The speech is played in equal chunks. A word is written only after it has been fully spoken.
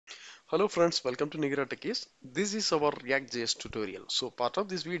Hello friends, welcome to Nigira Techies. This is our React.js tutorial. So part of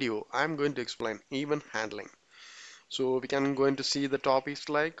this video, I am going to explain event handling. So we can going to see the topics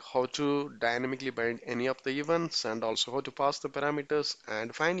like how to dynamically bind any of the events and also how to pass the parameters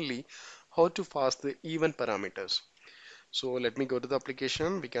and finally how to pass the event parameters. So let me go to the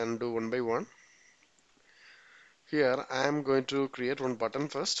application. We can do one by one. Here I am going to create one button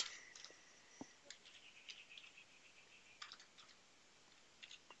first.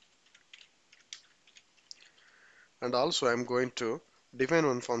 And also I'm going to define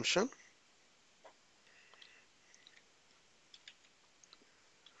one function.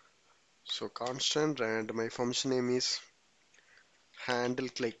 So constant and my function name is handle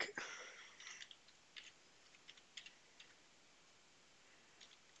click.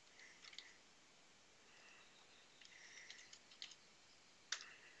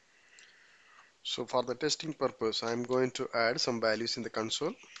 So for the testing purpose, I'm going to add some values in the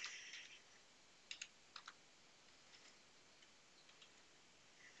console.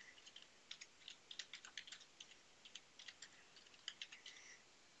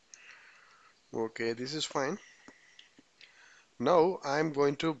 Okay, this is fine. Now I'm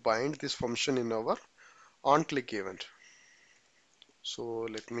going to bind this function in our onClick event. So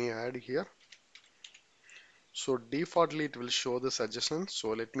let me add here. So defaultly it will show the suggestion. So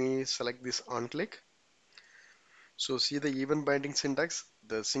let me select this onClick. So see the event binding syntax,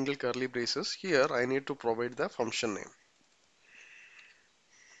 the single curly braces. Here I need to provide the function name.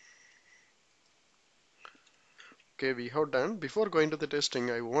 Okay, we have done. Before going to the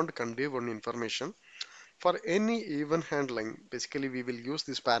testing, I want to convey one information. For any event handling, basically we will use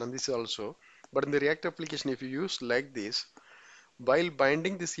this parenthesis also. But in the React application, if you use like this, while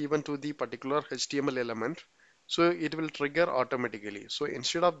binding this event to the particular HTML element, so it will trigger automatically. So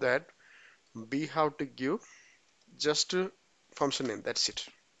instead of that, we have to give just a function name. That's it.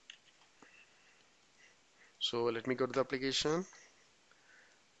 So let me go to the application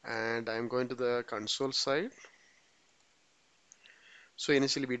and I'm going to the console side. So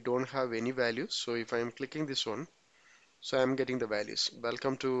initially we don't have any values. So if I'm clicking this one, so I'm getting the values.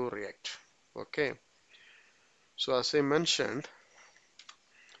 Welcome to React. Okay. So as I mentioned,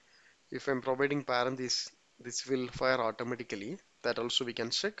 if I'm providing parentheses, this will fire automatically. That also we can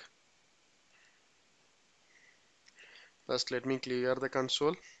check. First, let me clear the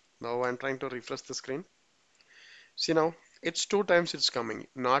console. Now I'm trying to refresh the screen. See now, it's two times it's coming.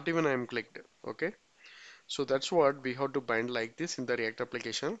 Not even I'm clicked. Okay. So that's what we have to bind like this in the React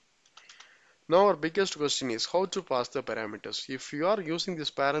application. Now our biggest question is how to pass the parameters. If you are using this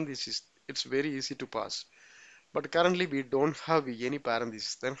parentheses, it's very easy to pass. But currently we don't have any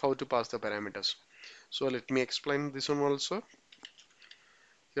parentheses. Then how to pass the parameters? So let me explain this one also.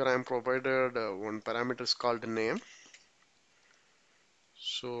 Here I am provided one parameter is called name.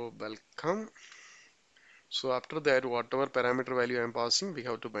 So welcome. So after that, whatever parameter value I am passing, we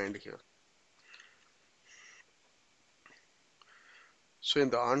have to bind here. So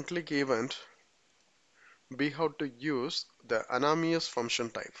in the onClick event, we have to use the anonymous function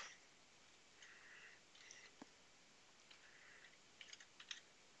type.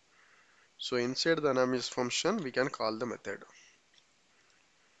 So inside the anonymous function, we can call the method.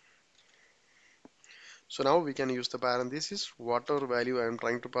 So now we can use the parenthesis. Whatever value I am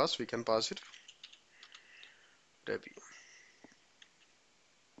trying to pass, we can pass it. W.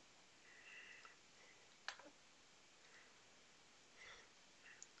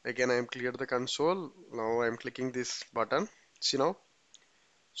 Again, I am cleared the console. Now I am clicking this button. See now.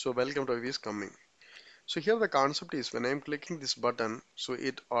 So welcome to is coming. So here the concept is when I am clicking this button, so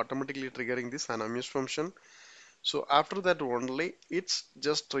it automatically triggering this anonymous function. So after that only, it's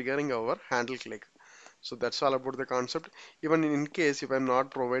just triggering our handle click. So that's all about the concept. Even in case if I'm not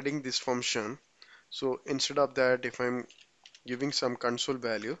providing this function, so instead of that, if I'm giving some console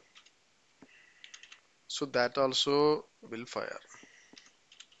value, so that also will fire.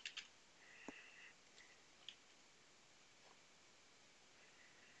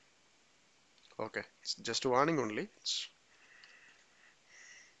 Okay, it's just a warning only.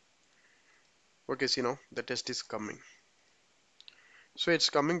 Okay, see now the test is coming. So it's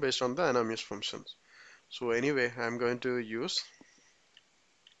coming based on the anonymous functions. So anyway, I'm going to use.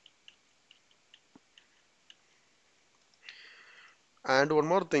 And one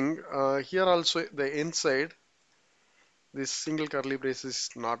more thing, here also the inside, this single curly brace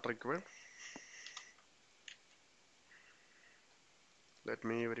is not required. Let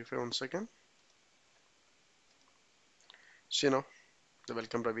me verify 1 second. See now, the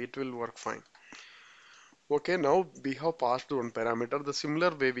welcome Ravi, it will work fine. Okay, now we have passed one parameter. The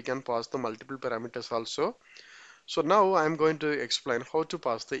similar way we can pass the multiple parameters also. So now I'm going to explain how to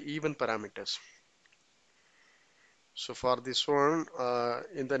pass the event parameters. So for this one,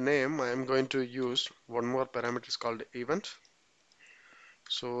 in the name, I am going to use one more parameter is called event.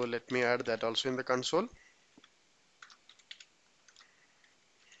 So let me add that also in the console.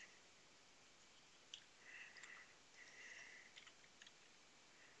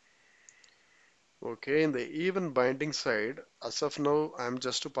 Okay, in the event binding side, as of now, I'm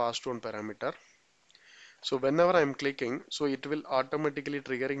just to pass one parameter. So whenever I'm clicking, so it will automatically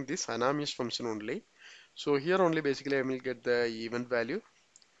triggering this anonymous function only. So here only basically I will get the event value.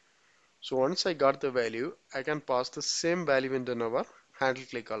 So once I got the value, I can pass the same value into our handle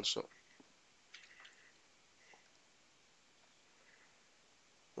click also.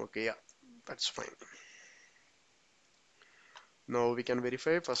 Okay, yeah, that's fine. Now we can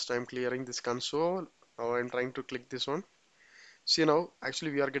verify. First I'm clearing this console. Now I'm trying to click this one. See now,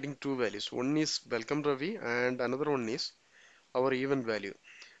 actually we are getting two values. One is welcome Ravi and another one is our event value.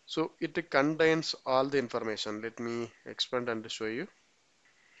 So it contains all the information. Let me expand and show you.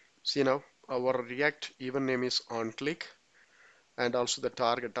 See now, our React event name is onClick and also the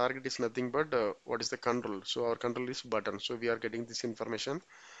target. Target is nothing but what is the control. So our control is button. So we are getting this information.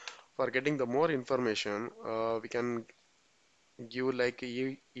 For getting the more information, we can give like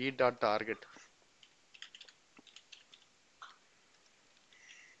e dot target.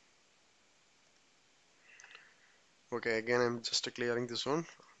 Okay, again I'm just clearing this one.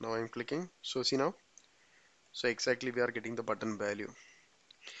 Now I'm clicking. So see now. So exactly we are getting the button value.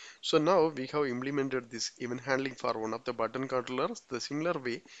 So now we have implemented this event handling for one of the button controllers. The similar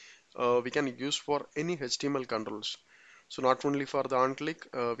way we can use for any HTML controls. So not only for the on click,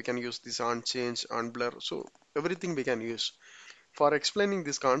 we can use this on change, on blur. So everything we can use. For explaining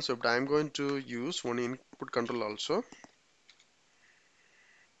this concept, I am going to use one input control also.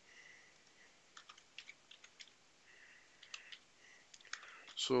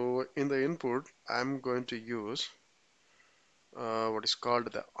 So in the input, I am going to use what is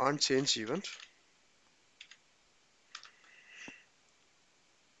called the Unchanged Event,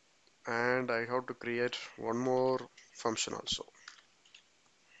 and I have to create one more function also.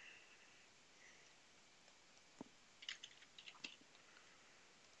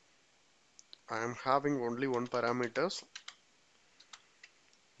 I am having only one parameters,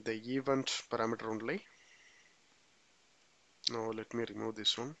 the event parameter only. Now let me remove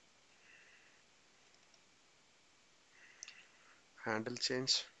this one. Handle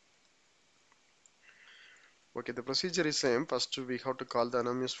change. Okay, the procedure is same. First we have to call the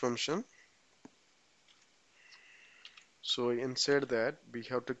anonymous function. So inside that we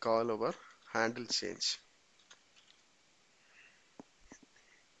have to call our handle change.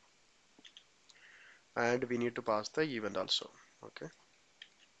 And we need to pass the event also. Okay,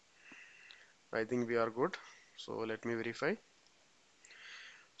 I think we are good. So let me verify.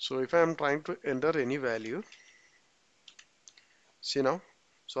 So if I am trying to enter any value, see now,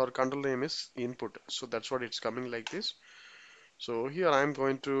 so our control name is input. So that's what it's coming like this. So here I am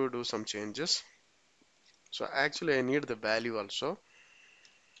going to do some changes. So actually I need the value also.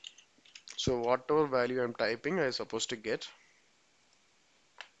 So whatever value I'm typing, I supposed to get.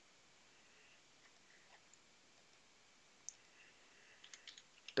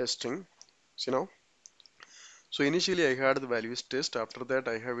 Testing. See now. So initially I had the values test. After that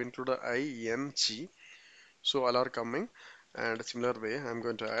I have included ing. So all are coming. And similar way I'm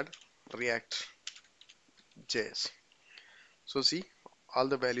going to add React JS. So see, all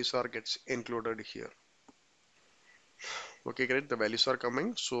the values are gets included here. Okay, great. The values are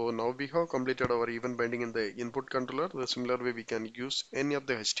coming. So now we have completed our event binding in the input controller. The similar way we can use any of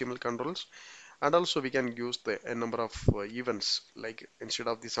the HTML controls, and also we can use the a number of events. Like instead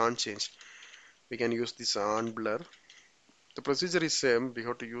of this on change, we can use this on blur. The procedure is same. We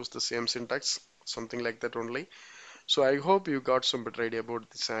have to use the same syntax, something like that only. So I hope you got some better idea about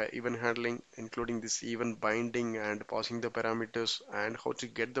this event handling, including this event binding and passing the parameters and how to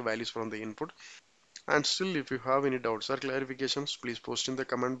get the values from the input. And still, if you have any doubts or clarifications, please post in the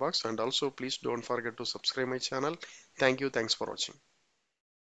comment box, and also please don't forget to subscribe my channel. Thank you. Thanks for watching.